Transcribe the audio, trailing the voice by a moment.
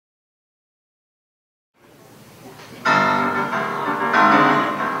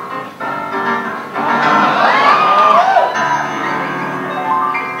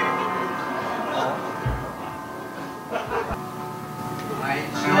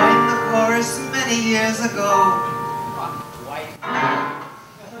years, many years ago. White.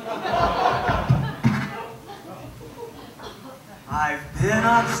 I've been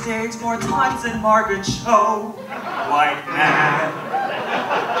on stage more times than Margaret Cho, white man.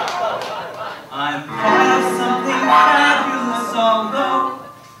 I'm part of something fabulous, although,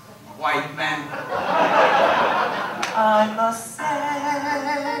 white man. I must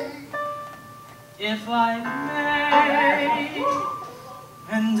say, if I may,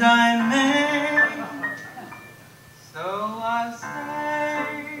 and I may, so I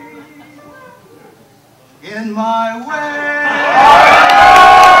say, in my way.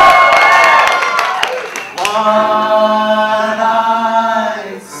 What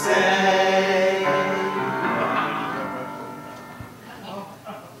I say,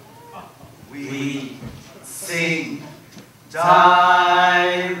 we sing diversity.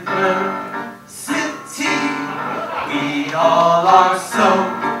 We all are so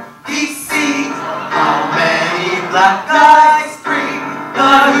deceived. How many black guys? 3.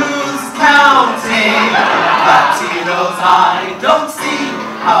 But who's counting? Latinos I don't see.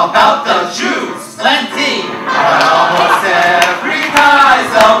 How about the Jews? Plenty. But almost every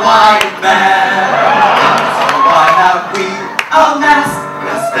guy's a white man. So why have we amassed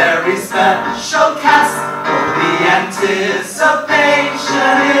this very special cast? Oh, the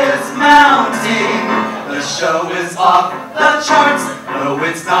anticipation is mounting. The show is off the charts. No,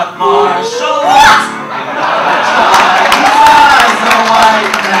 it's not martial arts. The Chinese guy's a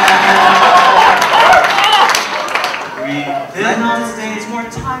white man. We've been on stage more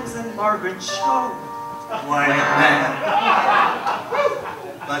times than Margaret Cho, white man.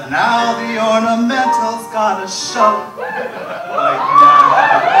 But now the ornamentals gotta show, white man.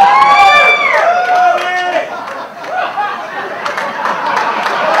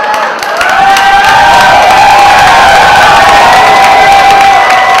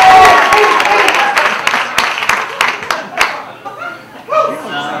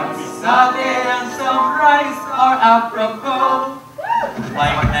 Some sake and some rice are apropos,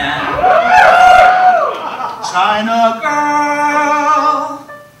 white man. China girl,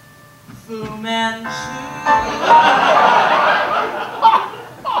 Fu Manchu,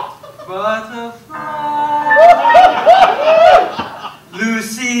 butterfly,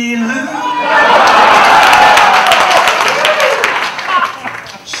 Lucy Liu,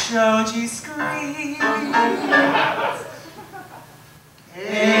 Shoji scream,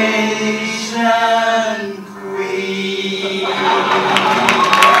 Asian queen.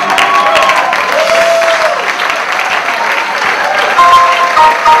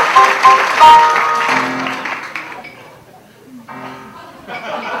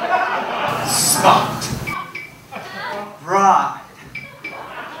 Spot, bride,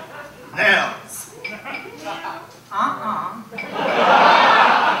 nails,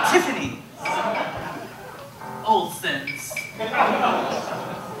 Tiffany's, Olsen's.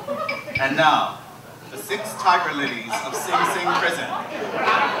 And now, the 6 tiger lilies of Sing Sing Prison.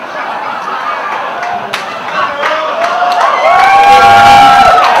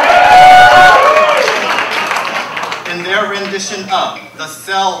 In their rendition of the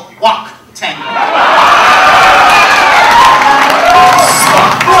Cell Wok Tango.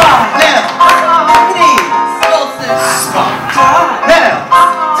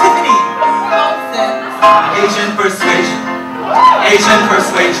 Asian persuasion, Asian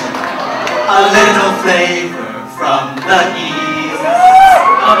persuasion. A little flavor from the east.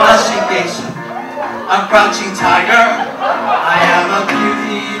 A blushing geisha, a crouching tiger. I am a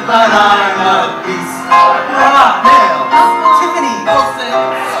beauty, but I'm a beast. Nails, Tiffany, nails,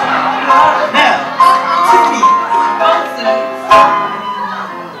 Tiffany,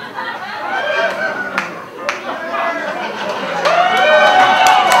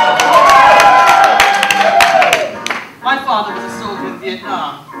 My father was a soldier in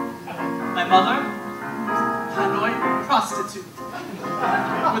Vietnam. My mother, Hanoi prostitute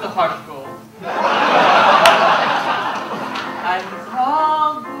with a heart of gold. I'm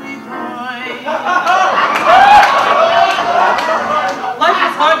probably going. Life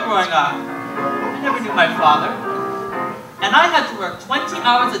was hard growing up. I never knew my father. And I had to work 20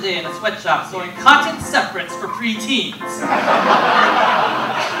 hours a day in a sweatshop sewing cotton separates for preteens.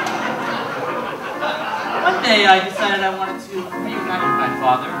 One day I decided I wanted to reunite with my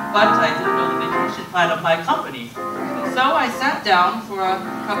father, but I didn't know the vacation plan of my company. So I sat down for a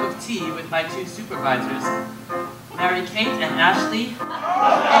cup of tea with my 2 supervisors, Mary Kate and Ashley.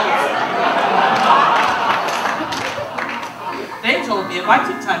 They told me if I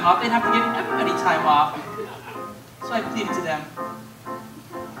took time off, they'd have to give everybody time off. So I pleaded to them,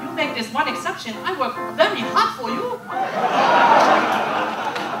 "You make this one exception, I work very hard for you."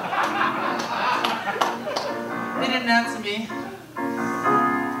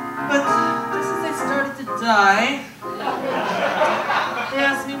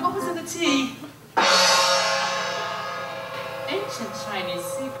 family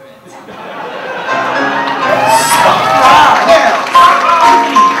secret.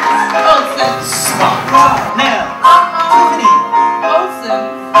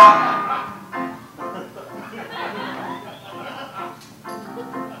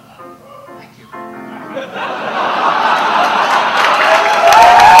 Thank you.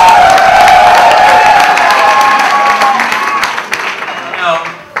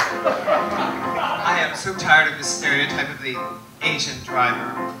 So tired of the stereotype of the Asian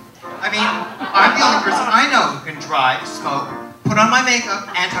driver. I mean, I'm the only person I know who can drive, smoke, put on my makeup,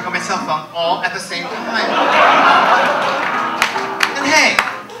 and talk on my cell phone all at the same time. And hey,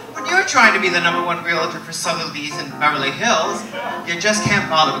 when you're trying to be the #1 realtor for Sotheby's in Beverly Hills, you just can't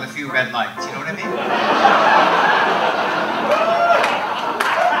bother with a few red lights, you know what I mean?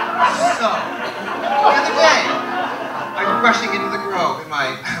 So, the other day, I'm rushing into the Grove in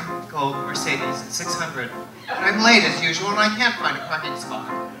my gold Mercedes 600, and I'm late as usual, and I can't find a parking spot.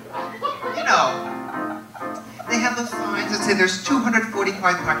 You know, they have those signs that say there's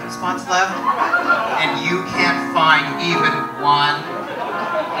 245 parking spots left, and you can't find even one.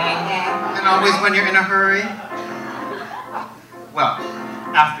 And always when you're in a hurry. Well,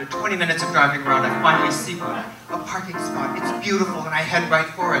 after 20 minutes of driving around, I finally see one, a parking spot. It's beautiful, and I head right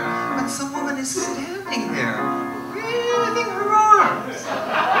for it. But some woman is standing there, waving her arms.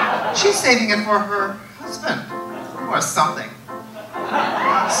 She's saving it for her husband, or something.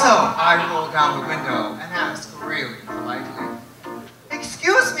 So I roll down the window and ask really politely,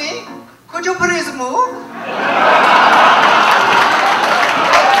 "Excuse me, could you please move?"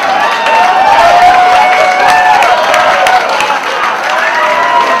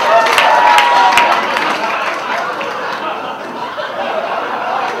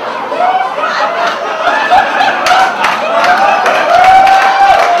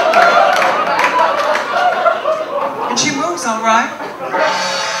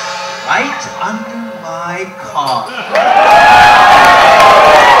 Right under my car.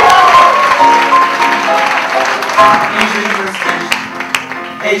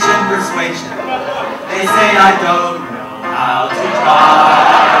 Asian persuasion. They say I don't know how to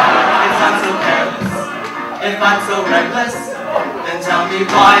drive. If I'm so careless, if I'm so reckless, then tell me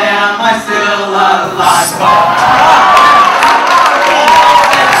why am I still alive?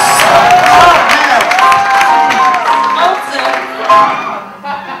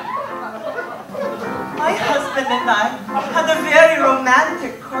 And I had a very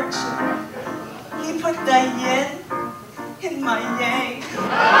romantic courtship. He put the yin in my yang.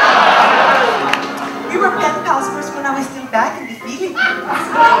 We were pen pals first when I was still back in the Philippines.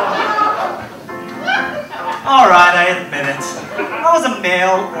 Alright, I admit it. I was a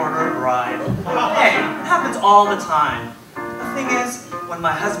mail-order bride. Hey, it happens all the time. The thing is, when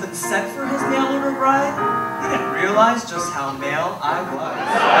my husband sent for his mail-order bride, he didn't realize just how male I was.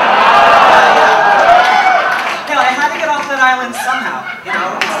 I had to get off that island somehow. You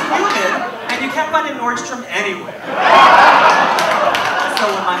know, it's humid, and you can't find a Nordstrom anywhere. So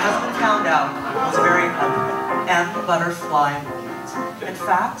when my husband found out, it was a very ugly and butterfly moment. In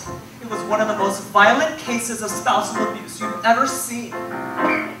fact, it was one of the most violent cases of spousal abuse you've ever seen.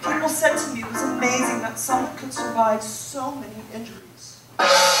 People said to me it was amazing that someone could survive so many injuries.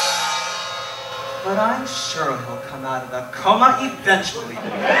 But I'm sure he'll come out of the coma eventually.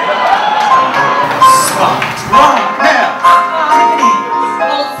 Spot nails. Tiffany.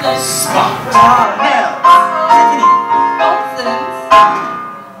 Spot nails. Tiffany.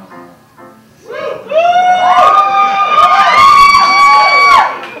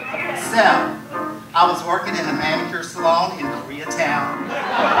 Cell, I was working in a manicure salon in Koreatown.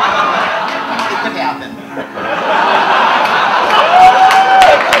 It could happen.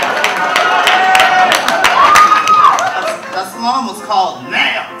 The salon was called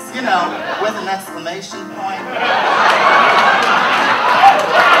Nails, you know, with an exclamation point.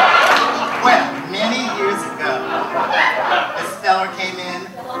 Well, many years ago, this fella came in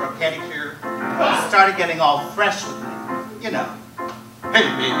for a pedicure, started getting all fresh with me, you know. Hey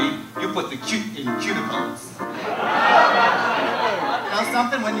baby, you put the cute in cuticles. You know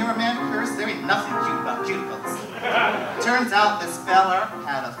something, when you're a manicurist, there ain't nothing cute about cuticles. Turns out this fella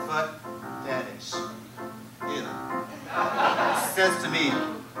had a foot fetish. Ew. Says to me,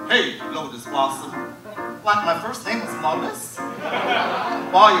 "Hey, Lotus Blossom," like my first name was Lotus.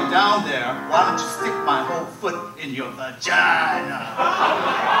 "While you're down there, why don't you stick my whole foot in your vagina?"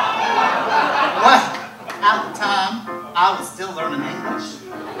 Well, at the time, I was still learning English.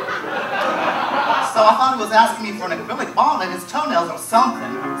 So I thought he was asking me for an acrylic ball in his toenails or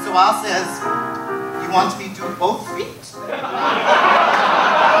something. So I says, "You want me to do both feet?"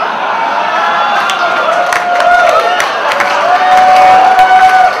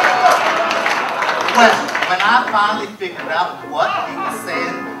 finally figured out what he was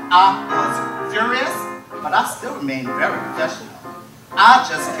saying, I was furious, but I still remained very professional. I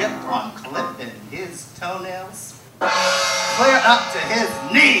just kept on clipping his toenails, clear up to his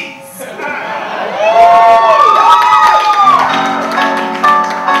knees.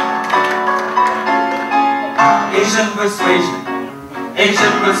 Asian persuasion,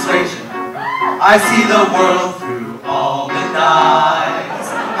 Asian persuasion. I see the world through almond eyes.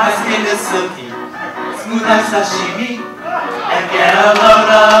 My skin is silky, smooth as sashimi, and get a load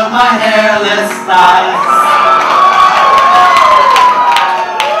of my hairless thighs.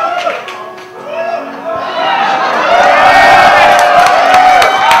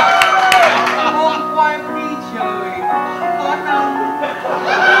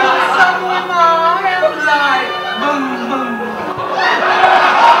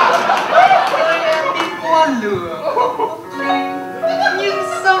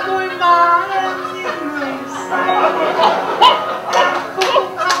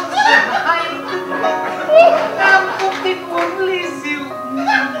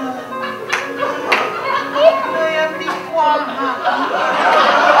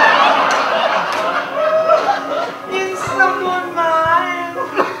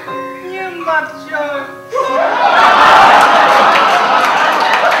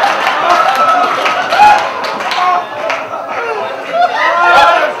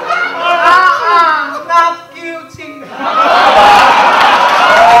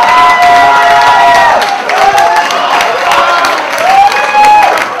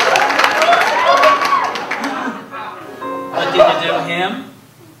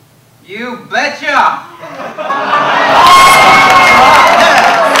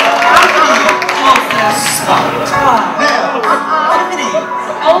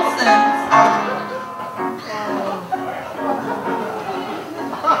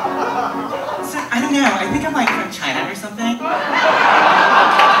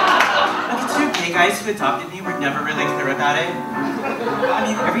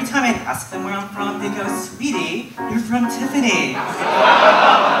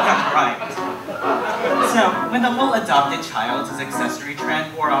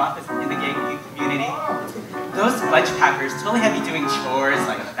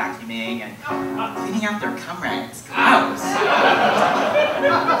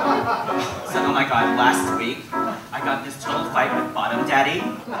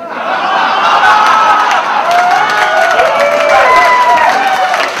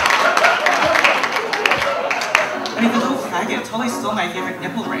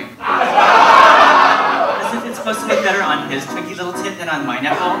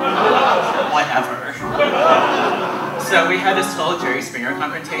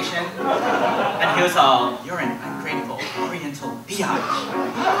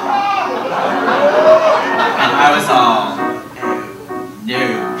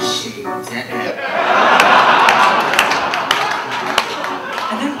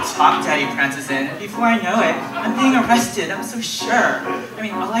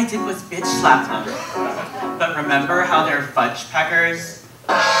 Remember how they're fudge packers?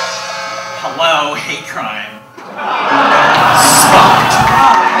 Hello, hate crime. Spot.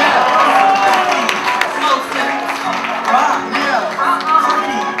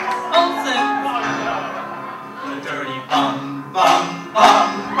 The dirty bum, bum, bum,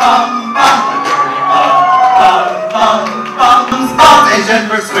 bum, bum. The dirty bum, bum, bum, bum, bum. Asian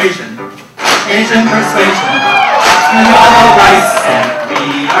persuasion, Asian persuasion. You are the rice and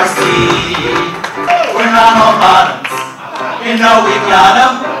we are seed. We're not all bottoms, you know we got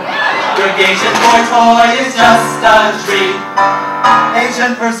 'em. Your Gaysian boy toy is just a treat.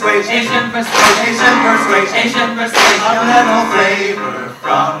 Asian persuasion, Asian persuasion, Asian persuasion, Asian persuasion. A little flavor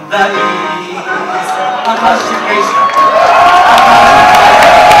from the east. A constipation,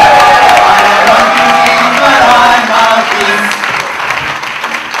 I am a beauty, but I'm a beast.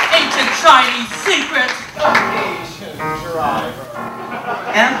 Ancient Chinese secret. Asian driver.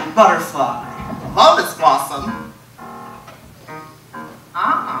 And butterfly.